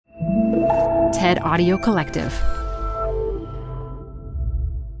TED Audio Collective.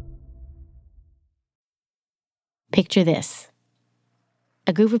 Picture this.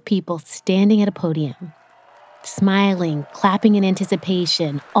 A group of people standing at a podium, smiling, clapping in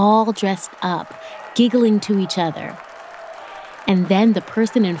anticipation, all dressed up, giggling to each other. And then the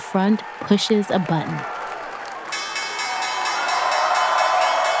person in front pushes a button.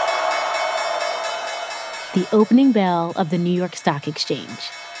 The opening bell of the New York Stock Exchange.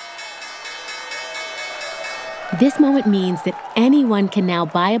 This moment means that anyone can now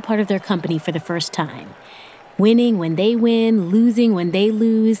buy a part of their company for the first time. Winning when they win, losing when they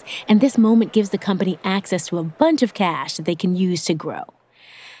lose, and this moment gives the company access to a bunch of cash that they can use to grow.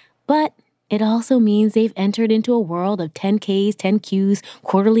 But it also means they've entered into a world of 10Ks, 10Qs,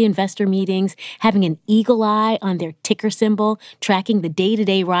 quarterly investor meetings, having an eagle eye on their ticker symbol, tracking the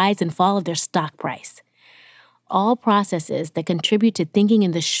day-to-day rise and fall of their stock price. All processes that contribute to thinking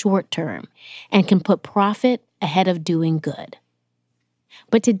in the short term and can put profit ahead of doing good.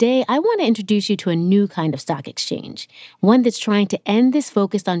 But today, I want to introduce you to a new kind of stock exchange, one that's trying to end this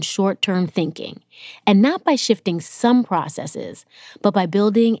focus on short-term thinking, and not by shifting some processes, but by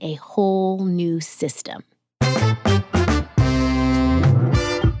building a whole new system.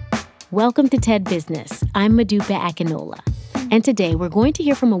 Welcome to TED Business. I'm Modupe Akinola, and today we're going to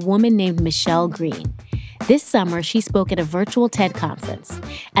hear from a woman named Michelle Green. This summer, she spoke at a virtual TED conference.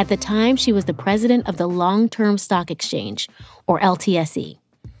 At the time, she was the president of the Long-Term Stock Exchange, or LTSE.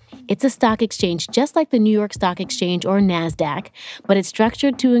 It's a stock exchange just like the New York Stock Exchange or NASDAQ, but it's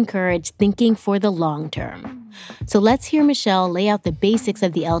structured to encourage thinking for the long term. So let's hear Michelle lay out the basics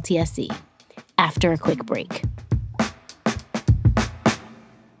of the LTSE after a quick break.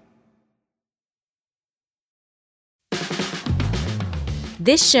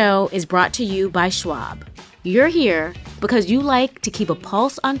 This show is brought to you by Schwab. You're here because you like to keep a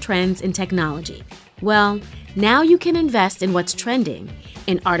pulse on trends in technology. Well, now you can invest in what's trending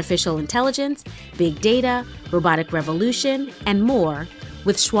in artificial intelligence, big data, robotic revolution, and more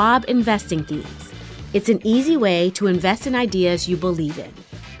with Schwab Investing Themes. It's an easy way to invest in ideas you believe in.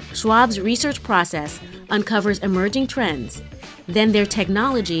 Schwab's research process uncovers emerging trends. Then their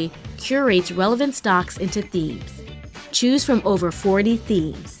technology curates relevant stocks into themes. Choose from over 40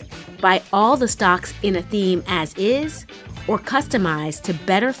 themes. Buy all the stocks in a theme as is or customize to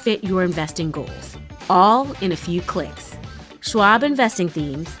better fit your investing goals. All in a few clicks. Schwab Investing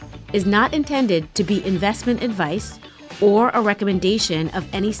Themes is not intended to be investment advice or a recommendation of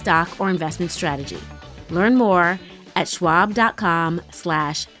any stock or investment strategy. Learn more at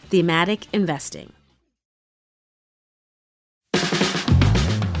schwab.com/thematic investing.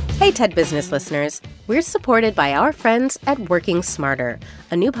 Hey, TED Business listeners. We're supported by our friends at Working Smarter,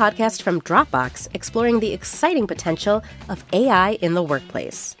 a new podcast from Dropbox exploring the exciting potential of AI in the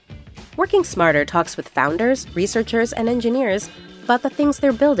workplace. Working Smarter talks with founders, researchers, and engineers about the things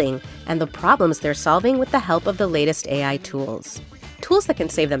they're building and the problems they're solving with the help of the latest AI tools. Tools that can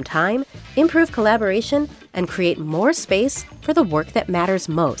save them time, improve collaboration, and create more space for the work that matters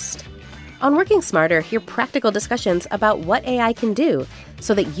most. On Working Smarter, hear practical discussions about what AI can do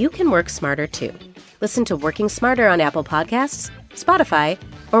so that you can work smarter too. Listen to Working Smarter on Apple Podcasts, Spotify,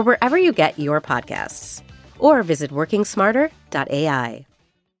 or wherever you get your podcasts. Or visit workingsmarter.ai.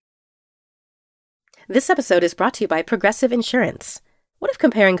 This episode is brought to you by Progressive Insurance. What if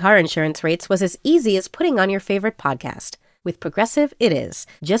comparing car insurance rates was as easy as putting on your favorite podcast? With Progressive, it is.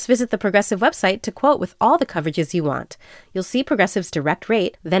 Just visit the Progressive website to quote with all the coverages you want. You'll see Progressive's direct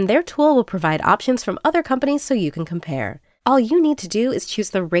rate, then their tool will provide options from other companies so you can compare. All you need to do is choose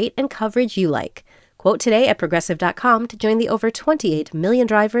the rate and coverage you like. Quote today at Progressive.com to join the over 28 million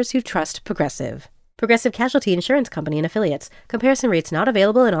drivers who trust Progressive. Progressive Casualty Insurance Company and Affiliates. Comparison rates not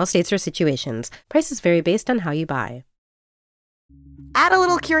available in all states or situations. Prices vary based on how you buy. Add a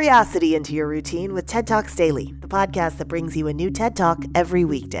little curiosity into your routine with TED Talks Daily, the podcast that brings you a new TED Talk every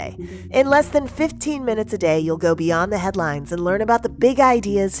weekday. In less than 15 minutes a day, you'll go beyond the headlines and learn about the big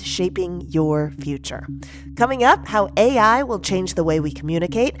ideas shaping your future. Coming up, how AI will change the way we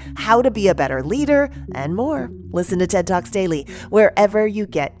communicate, how to be a better leader, and more. Listen to TED Talks Daily wherever you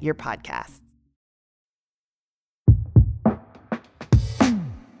get your podcasts.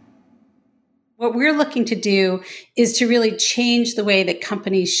 What we're looking to do is to really change the way that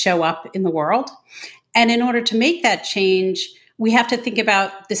companies show up in the world. And in order to make that change, we have to think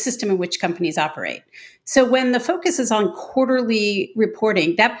about the system in which companies operate. So when the focus is on quarterly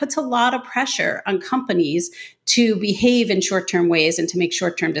reporting, that puts a lot of pressure on companies to behave in short-term ways and to make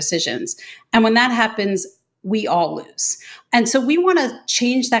short-term decisions. And when that happens, we all lose. And so we want to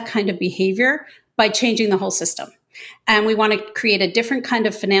change that kind of behavior by changing the whole system. And we want to create a different kind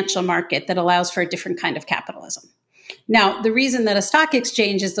of financial market that allows for a different kind of capitalism. Now, the reason that a stock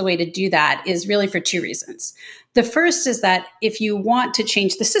exchange is the way to do that is really for two reasons. The first is that if you want to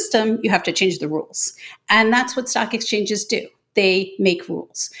change the system, you have to change the rules. And that's what stock exchanges do. They make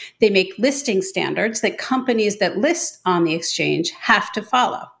rules. They make listing standards that companies that list on the exchange have to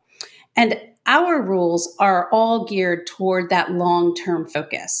follow. And our rules are all geared toward that long-term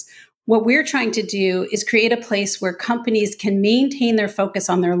focus. What we're trying to do is create a place where companies can maintain their focus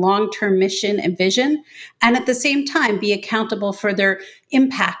on their long-term mission and vision, and at the same time be accountable for their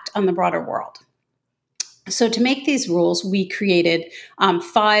impact on the broader world. So to make these rules, we created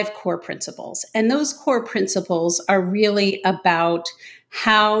 5 core principles. And those core principles are really about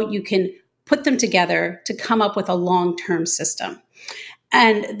how you can put them together to come up with a long-term system.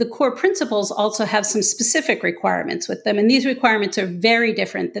 And the core principles also have some specific requirements with them. And these requirements are very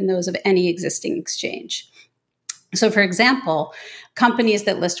different than those of any existing exchange. So, for example, companies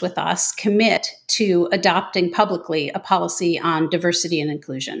that list with us commit to adopting publicly a policy on diversity and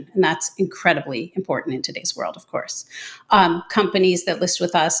inclusion. And that's incredibly important in today's world, of course. Companies that list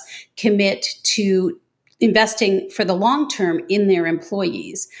with us commit to investing for the long term in their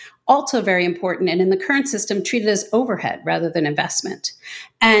employees. Also very important, and in the current system, treated as overhead rather than investment.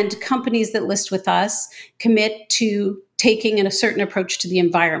 And companies that list with us commit to taking a certain approach to the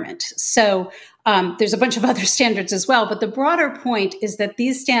environment. So there's a bunch of other standards as well, but the broader point is that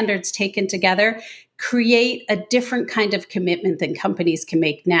these standards taken together create a different kind of commitment than companies can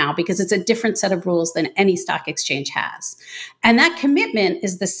make now, because it's a different set of rules than any stock exchange has. And that commitment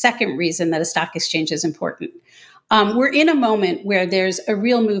is the second reason that a stock exchange is important. We're in a moment where there's a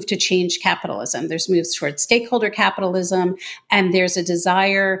real move to change capitalism. There's moves towards stakeholder capitalism, and there's a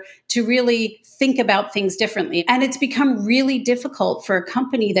desire to really think about things differently. And it's become really difficult for a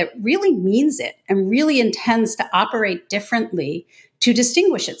company that really means it and really intends to operate differently to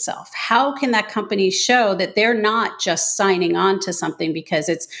distinguish itself. How can that company show that they're not just signing on to something because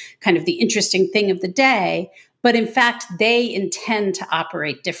it's kind of the interesting thing of the day, but in fact, they intend to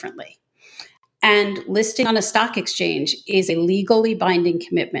operate differently? And listing on a stock exchange is a legally binding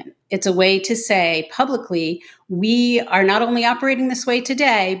commitment. It's a way to say publicly, we are not only operating this way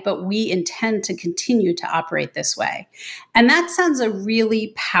today, but we intend to continue to operate this way. And that sends a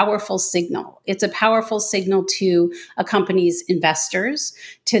really powerful signal. It's a powerful signal to a company's investors,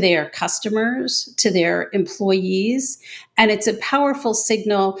 to their customers, to their employees. And it's a powerful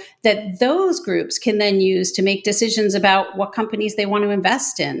signal that those groups can then use to make decisions about what companies they want to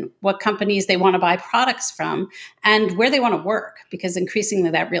invest in, what companies they want to buy products from, and where they want to work, because increasingly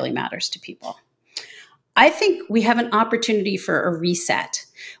that really matters to people. I think we have an opportunity for a reset.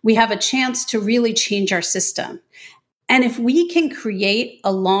 We have a chance to really change our system. And if we can create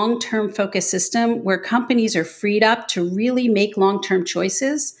a long-term focused system where companies are freed up to really make long-term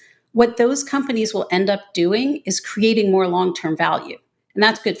choices, what those companies will end up doing is creating more long-term value. And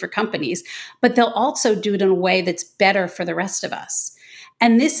that's good for companies, but they'll also do it in a way that's better for the rest of us.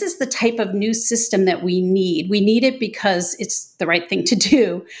 And this is the type of new system that we need. We need it because it's the right thing to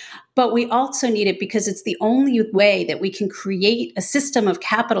do, but we also need it because it's the only way that we can create a system of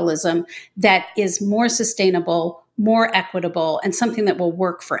capitalism that is more sustainable, more equitable, and something that will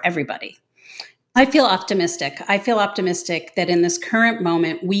work for everybody. I feel optimistic. I feel optimistic that in this current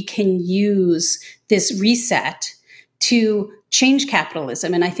moment, we can use this reset to change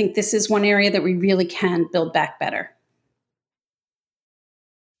capitalism. And I think this is one area that we really can build back better.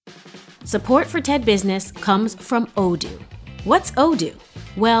 Support for TED Business comes from Odoo. What's Odoo?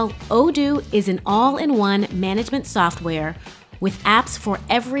 Well, Odoo is an all-in-one management software with apps for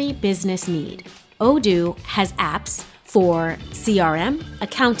every business need. Odoo has apps for CRM,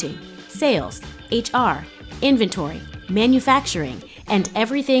 accounting, sales, HR, inventory, manufacturing, and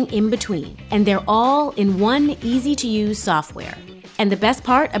everything in between. And they're all in one easy-to-use software. And the best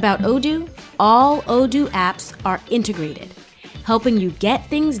part about Odoo? All Odoo apps are integrated, helping you get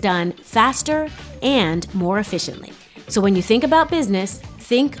things done faster and more efficiently. So when you think about business,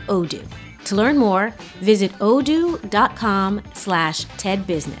 think Odoo. To learn more, visit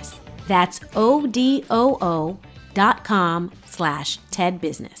odoo.com/TEDbusiness. That's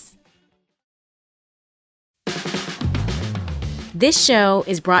odoo.com/TEDbusiness. This show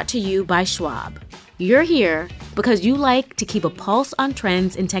is brought to you by Schwab. You're here because you like to keep a pulse on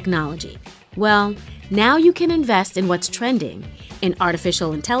trends in technology. Well, now you can invest in what's trending in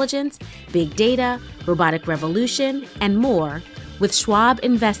artificial intelligence, big data, robotic revolution, and more with Schwab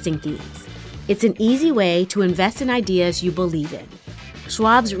Investing Themes. It's an easy way to invest in ideas you believe in.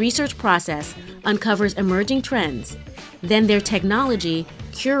 Schwab's research process uncovers emerging trends. Then their technology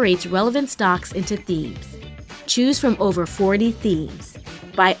curates relevant stocks into themes. Choose from over 40 themes.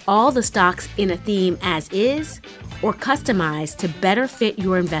 Buy all the stocks in a theme as is or customize to better fit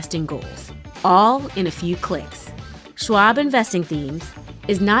your investing goals, all in a few clicks. Schwab Investing Themes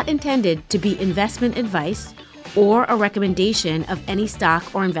is not intended to be investment advice or a recommendation of any stock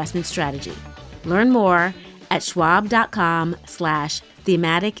or investment strategy. Learn more at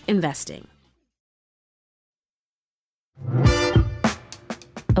schwab.com/thematic investing.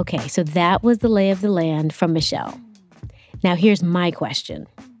 Okay, so that was the lay of the land from Michelle. Now here's my question.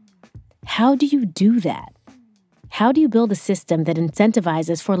 How do you do that? How do you build a system that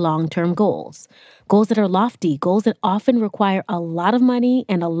incentivizes for long-term goals? Goals that are lofty, goals that often require a lot of money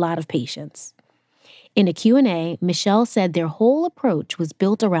and a lot of patience. In a Q&A, Michelle said their whole approach was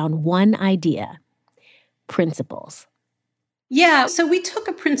built around one idea: principles. Yeah, so we took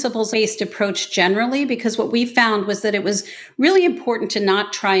a principles-based approach generally because what we found was that it was really important to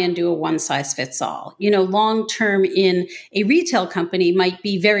not try and do a one-size-fits-all. Long-term in a retail company might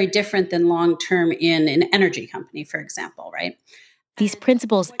be very different than long-term in an energy company, for example, right? These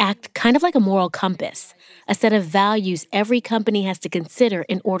principles act kind of like a moral compass, a set of values every company has to consider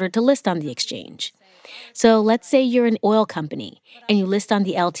in order to list on the exchange. So let's say you're an oil company and you list on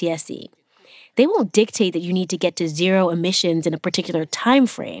the LTSE. They won't dictate that you need to get to zero emissions in a particular time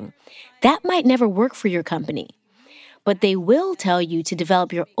frame. That might never work for your company. But they will tell you to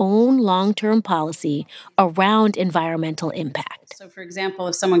develop your own long-term policy around environmental impact. So, for example,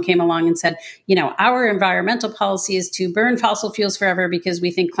 if someone came along and said, our environmental policy is to burn fossil fuels forever because we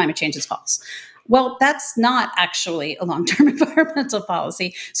think climate change is false. Well, that's not actually a long-term environmental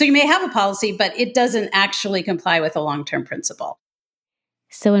policy. So you may have a policy, but it doesn't actually comply with a long-term principle.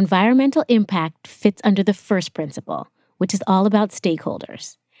 So environmental impact fits under the first principle, which is all about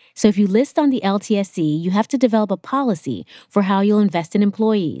stakeholders. So if you list on the LTSE, you have to develop a policy for how you'll invest in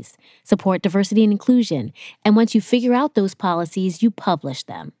employees, support diversity and inclusion, and once you figure out those policies, you publish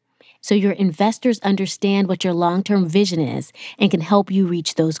them. So your investors understand what your long-term vision is and can help you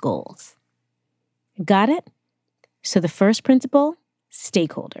reach those goals. Got it? So the first principle,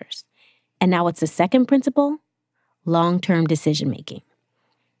 stakeholders. And now what's the second principle? Long-term decision-making.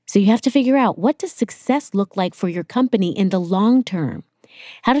 So you have to figure out, what does success look like for your company in the long term?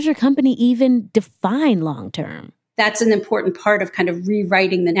 How does your company even define long term? That's an important part of kind of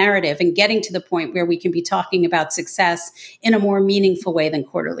rewriting the narrative and getting to the point where we can be talking about success in a more meaningful way than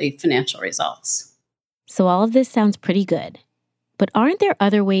quarterly financial results. So all of this sounds pretty good. But aren't there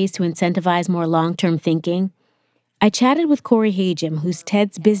other ways to incentivize more long-term thinking? I chatted with Corey Hajim, who's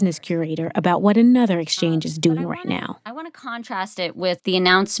TED's business curator, about what another exchange is doing right now. I want to contrast it with the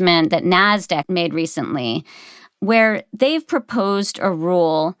announcement that NASDAQ made recently, where they've proposed a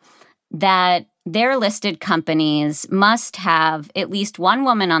rule that their listed companies must have at least one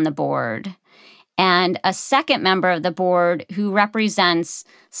woman on the board and a second member of the board who represents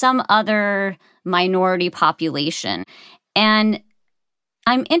some other minority population. And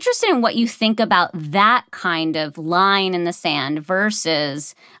I'm interested in what you think about that kind of line in the sand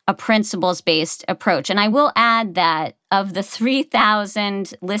versus a principles-based approach. And I will add that of the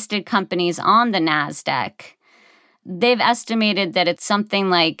 3,000 listed companies on the NASDAQ, they've estimated that it's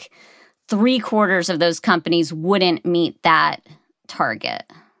something like 3/4 of those companies wouldn't meet that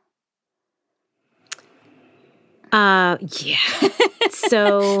target. Yeah.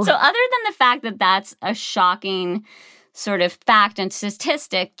 So other than the fact that that's a shocking sort of fact and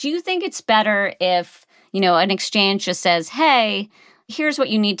statistic, do you think it's better if, an exchange just says, hey, here's what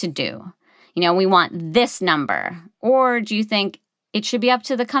you need to do? We want this number. Or do you think it should be up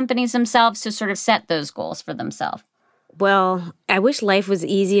to the companies themselves to sort of set those goals for themselves? Well, I wish life was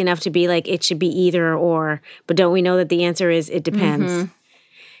easy enough to be like it should be either or, but don't we know that the answer is it depends? Mm-hmm.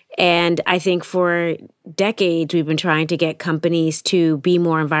 And I think for decades, we've been trying to get companies to be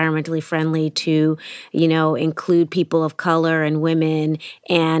more environmentally friendly, to, include people of color and women,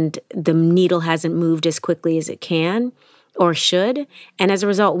 and the needle hasn't moved as quickly as it can or should. And as a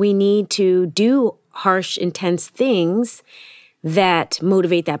result, we need to do harsh, intense things that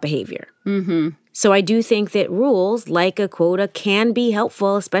motivate that behavior. Mm-hmm. So I do think that rules like a quota can be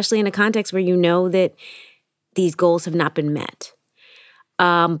helpful, especially in a context where you know that these goals have not been met.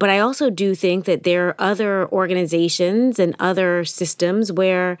 But I also do think that there are other organizations and other systems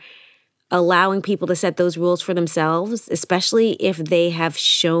where allowing people to set those rules for themselves, especially if they have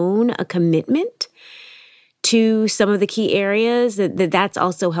shown a commitment to some of the key areas, that's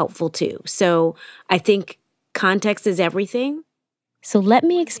also helpful too. So I think context is everything. So let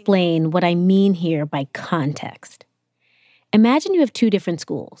me explain what I mean here by context. Imagine you have two different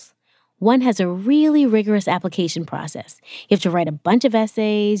schools. One has a really rigorous application process. You have to write a bunch of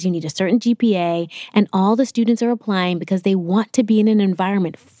essays, you need a certain GPA, and all the students are applying because they want to be in an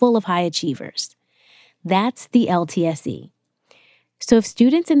environment full of high achievers. That's the LTSE. So if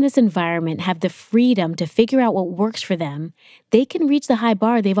students in this environment have the freedom to figure out what works for them, they can reach the high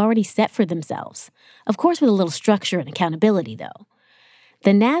bar they've already set for themselves. Of course, with a little structure and accountability, though.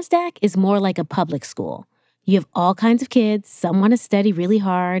 The NASDAQ is more like a public school. You have all kinds of kids. Some want to study really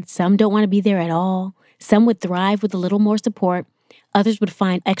hard. Some don't want to be there at all. Some would thrive with a little more support. Others would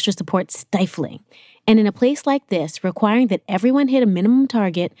find extra support stifling. And in a place like this, requiring that everyone hit a minimum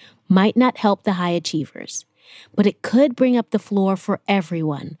target might not help the high achievers. But it could bring up the floor for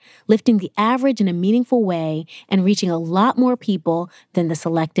everyone, lifting the average in a meaningful way and reaching a lot more people than the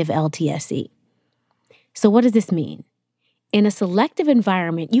selective LTSE. So what does this mean? In a selective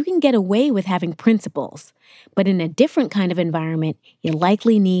environment, you can get away with having principles, but in a different kind of environment, you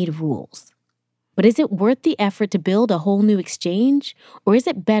likely need rules. But is it worth the effort to build a whole new exchange, or is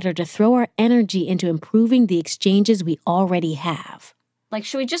it better to throw our energy into improving the exchanges we already have? Like,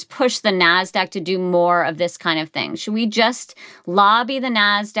 should we just push the NASDAQ to do more of this kind of thing? Should we just lobby the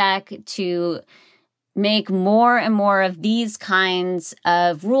NASDAQ to make more and more of these kinds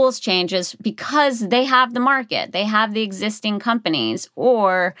of rules changes because they have the market, they have the existing companies?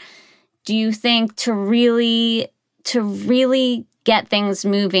 Or do you think to really get things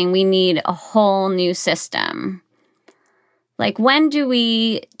moving, we need a whole new system? Like, when do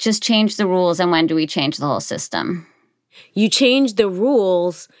we just change the rules and when do we change the whole system? You change the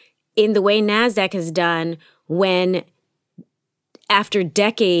rules in the way NASDAQ has done when, after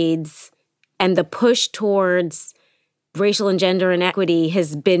decades, and the push towards racial and gender inequity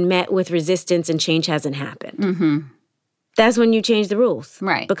has been met with resistance and change hasn't happened. Mm-hmm. That's when you change the rules.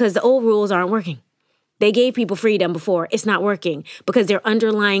 Right. Because the old rules aren't working. They gave people freedom before. It's not working because there are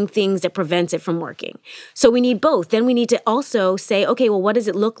underlying things that prevents it from working. So we need both. Then we need to also say, okay, well, what does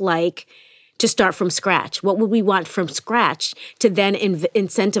it look like to start from scratch? What would we want from scratch to then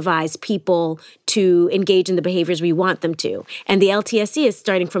incentivize people to engage in the behaviors we want them to? And the LTSE is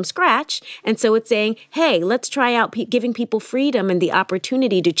starting from scratch. And so it's saying, hey, let's try out giving people freedom and the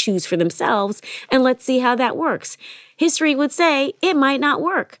opportunity to choose for themselves. And let's see how that works. History would say it might not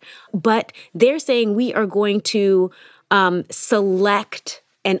work. But they're saying we are going to select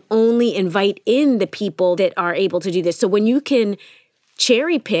and only invite in the people that are able to do this. So when you can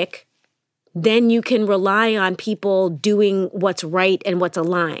cherry pick, then you can rely on people doing what's right and what's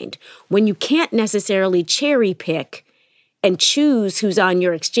aligned. When you can't necessarily cherry pick and choose who's on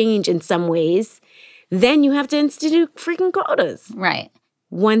your exchange in some ways, then you have to institute freaking quotas. Right.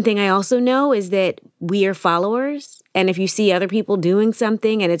 One thing I also know is that we are followers. And if you see other people doing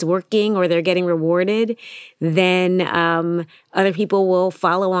something and it's working or they're getting rewarded, then other people will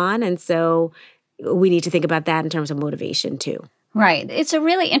follow on. And so we need to think about that in terms of motivation too. Right. It's a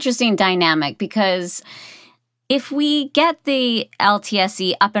really interesting dynamic because if we get the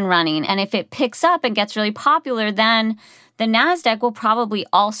LTSE up and running and if it picks up and gets really popular, then the NASDAQ will probably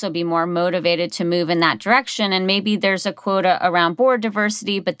also be more motivated to move in that direction. And maybe there's a quota around board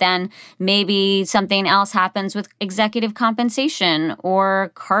diversity, but then maybe something else happens with executive compensation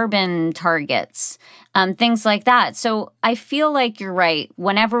or carbon targets, things like that. So I feel like you're right.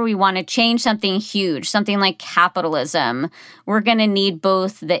 Whenever we want to change something huge, something like capitalism, we're going to need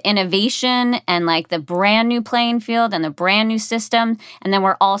both the innovation and like the brand new playing field and the brand new system. And then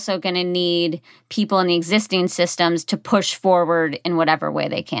we're also going to need people in the existing systems to push forward in whatever way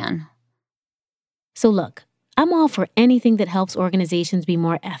they can. So look, I'm all for anything that helps organizations be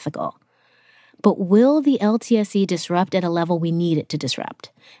more ethical. But will the LTSE disrupt at a level we need it to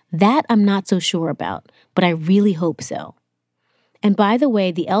disrupt? That I'm not so sure about, but I really hope so. And by the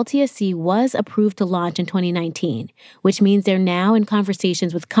way, the LTSE was approved to launch in 2019, which means they're now in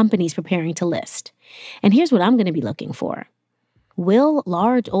conversations with companies preparing to list. And here's what I'm going to be looking for. Will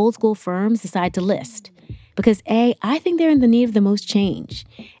large old school firms decide to list? Because A, I think they're in the need of the most change.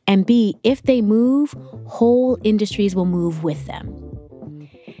 And B, if they move, whole industries will move with them.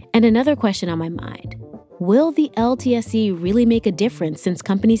 And another question on my mind, will the LTSE really make a difference since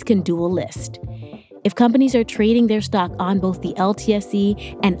companies can dual list? If companies are trading their stock on both the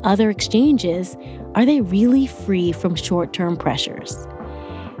LTSE and other exchanges, are they really free from short-term pressures?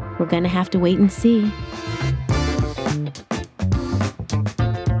 We're going to have to wait and see.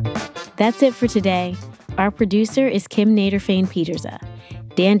 That's it for today. Our producer is Kim Nader-Fain-Petersa.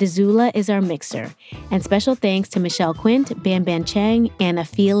 Dan DeZula is our mixer. And special thanks to Michelle Quint, Ban Ban Chang, Anna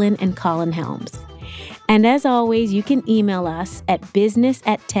Phelan, and Colin Helms. And as always, you can email us at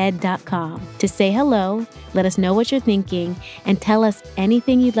business@ted.com to say hello, let us know what you're thinking, and tell us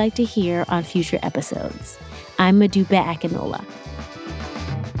anything you'd like to hear on future episodes. I'm Modupe Akinola.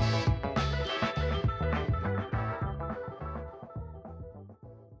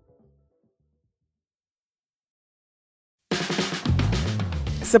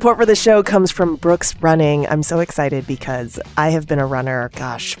 Support for the show comes from Brooks Running. I'm so excited because I have been a runner,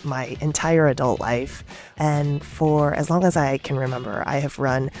 my entire adult life. And for as long as I can remember, I have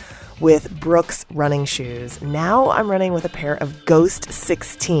run with Brooks running shoes. Now I'm running with a pair of Ghost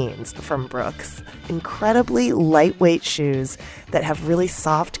 16s from Brooks. Incredibly lightweight shoes that have really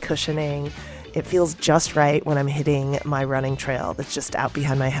soft cushioning. It feels just right when I'm hitting my running trail that's just out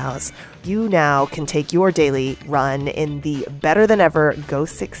behind my house. You now can take your daily run in the better than ever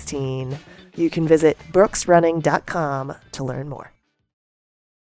Ghost 16. You can visit brooksrunning.com to learn more.